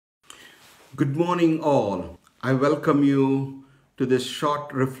Good morning, all. I welcome you to this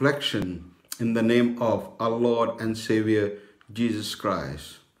short reflection in the name of our Lord and Savior Jesus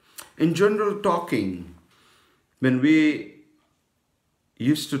Christ. In general talking, when we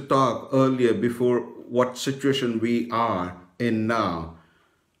used to talk earlier before what situation we are in now,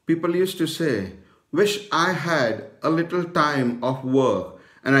 people used to say, wish I had a little time of work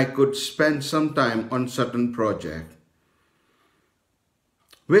and I could spend some time on certain project.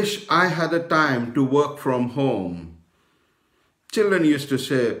 Wish I had a time to work from home. Children used to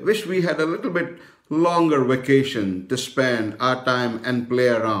say, wish we had a little bit longer vacation to spend our time and play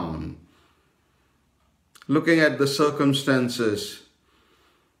around. Looking at the circumstances,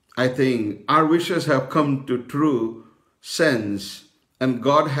 I think our wishes have come to true sense and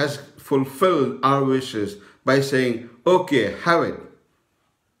God has fulfilled our wishes by saying, okay, have it.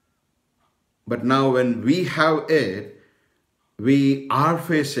 But now when we have it, we are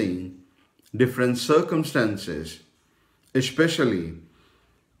facing different circumstances. Especially,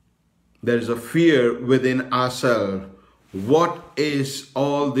 there is a fear within ourselves. What is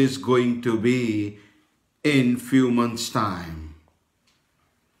all this going to be in few months' time?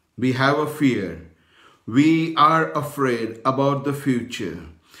 We have a fear. We are afraid about the future.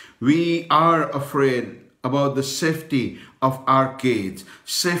 We are afraid about the safety of our kids,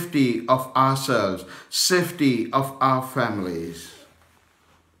 safety of ourselves, safety of our families.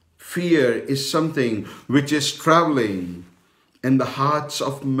 Fear is something which is traveling in the hearts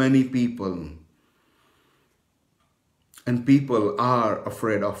of many people. And people are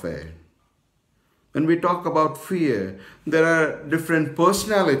afraid of it. When we talk about fear, there are different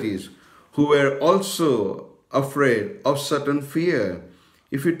personalities who were also afraid of certain fear.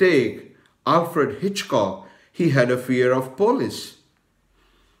 If you take Alfred Hitchcock, he had a fear of police.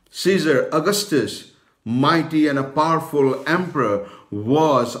 Caesar Augustus, mighty and a powerful emperor,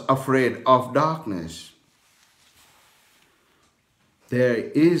 was afraid of darkness. There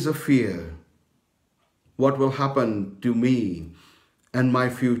is a fear. What will happen to me and my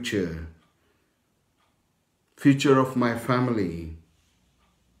future? Future of my family.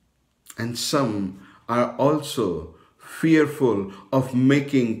 And some are also fearful of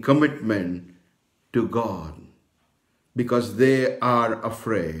making commitment to God because they are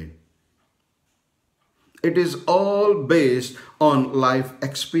afraid. It is all based on life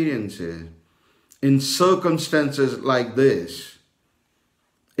experiences. In circumstances like this,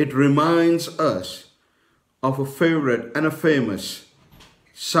 it reminds us of a favorite and a famous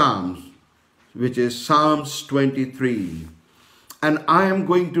Psalm, which is Psalms 23. And I am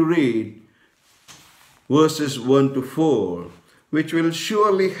going to read verses 1 to 4, which will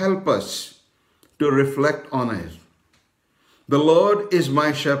surely help us to reflect on it. The Lord is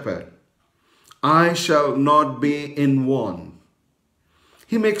my shepherd. I shall not be in want.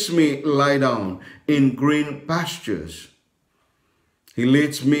 He makes me lie down in green pastures. He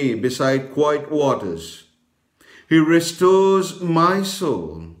leads me beside quiet waters. He restores my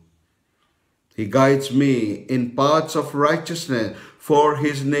soul. He guides me in paths of righteousness for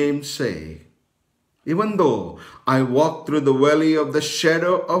his name's sake. Even though I walk through the valley of the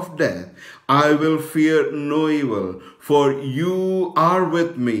shadow of death, I will fear no evil, for you are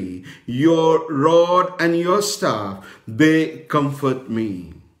with me. Your rod and your staff, they comfort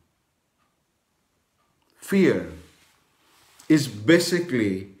me. Fear is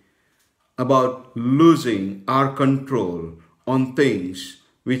basically about losing our control on things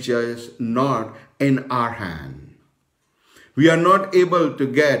which is not in our hand. We are not able to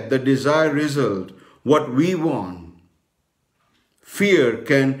get the desired result, what we want. Fear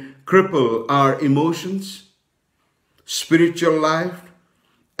can cripple our emotions, spiritual life,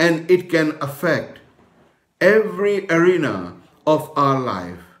 and it can affect every arena of our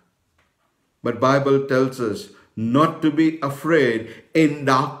life. But Bible tells us not to be afraid in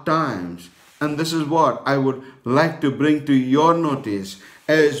dark times. And this is what I would like to bring to your notice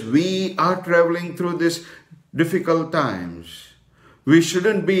as we are traveling through these difficult times. We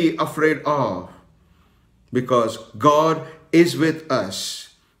shouldn't be afraid of, because God is with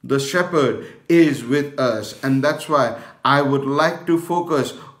us. The shepherd is with us. And that's why I would like to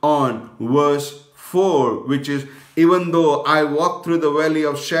focus on verse 4, which is, even though I walk through the valley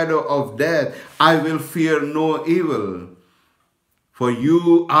of shadow of death, I will fear no evil. For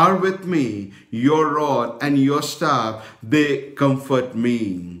you are with me, your rod and your staff, they comfort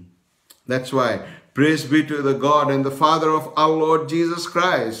me. That's why, praise be to the God and the Father of our Lord Jesus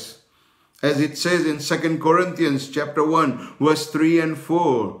Christ. As it says in 2 Corinthians chapter 1, verse 3 and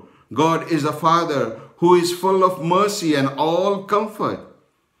 4, God is a Father who is full of mercy and all comfort.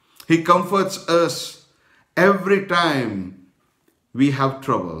 He comforts us every time we have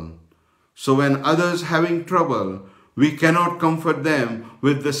trouble. So when others having trouble, we cannot comfort them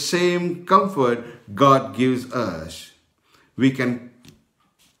with the same comfort God gives us. We can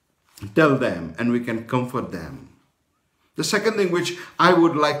tell them and we can comfort them. The second thing which I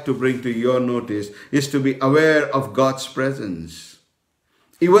would like to bring to your notice is to be aware of God's presence.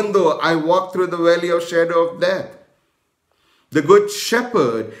 Even though I walk through the valley of shadow of death, the Good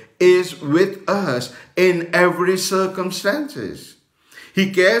Shepherd is with us in every circumstances.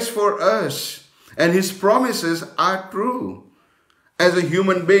 He cares for us and His promises are true. As a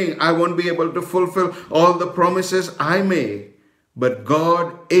human being, I won't be able to fulfill all the promises I make, but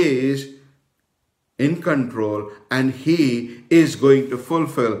God is in control and He is going to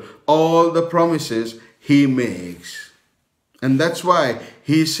fulfill all the promises He makes. And that's why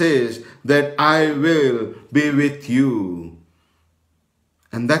He says that I will be with you.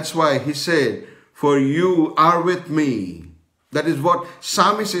 And that's why He said, for you are with me. That is what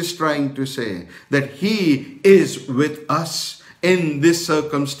Psalmist is trying to say, that He is with us in these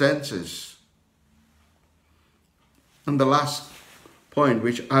circumstances. And the last point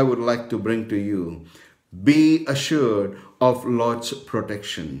which I would like to bring to you, be assured of Lord's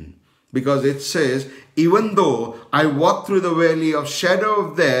protection. Because it says, even though I walk through the valley of shadow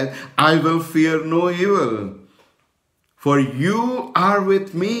of death, I will fear no evil. For you are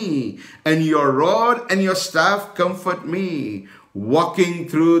with me, and your rod and your staff comfort me. Walking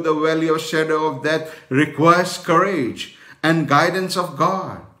through the valley of shadow of death requires courage and guidance of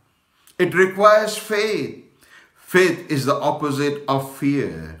God. It requires faith. Faith is the opposite of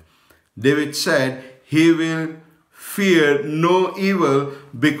fear. David said, he will fear no evil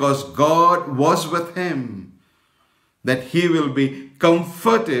because God was with him. That he will be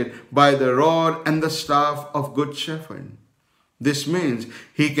comforted by the rod and the staff of Good Shepherd. This means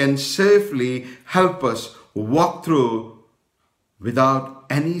he can safely help us walk through without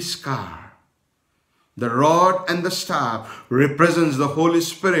any scar. The rod and the staff represents the Holy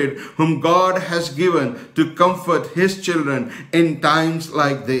Spirit whom God has given to comfort His children in times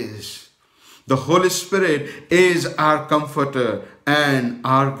like this. The Holy Spirit is our comforter and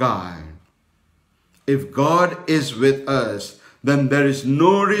our guide. If God is with us, then there is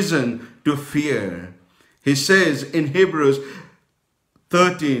no reason to fear. He says in Hebrews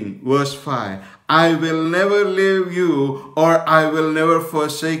 13 verse 5, I will never leave you or I will never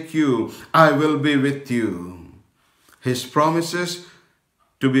forsake you. I will be with you. His promises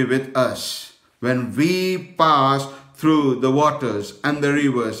to be with us when we pass through the waters and the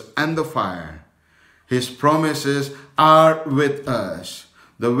rivers and the fire. His promises are with us.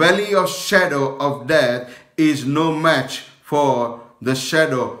 The valley of shadow of death is no match for the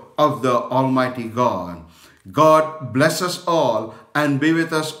shadow of the Almighty God. God bless us all and be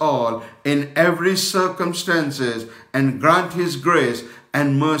with us all in every circumstances and grant His grace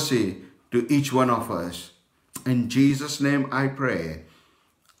and mercy to each one of us. In Jesus' name I pray.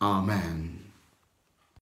 Amen.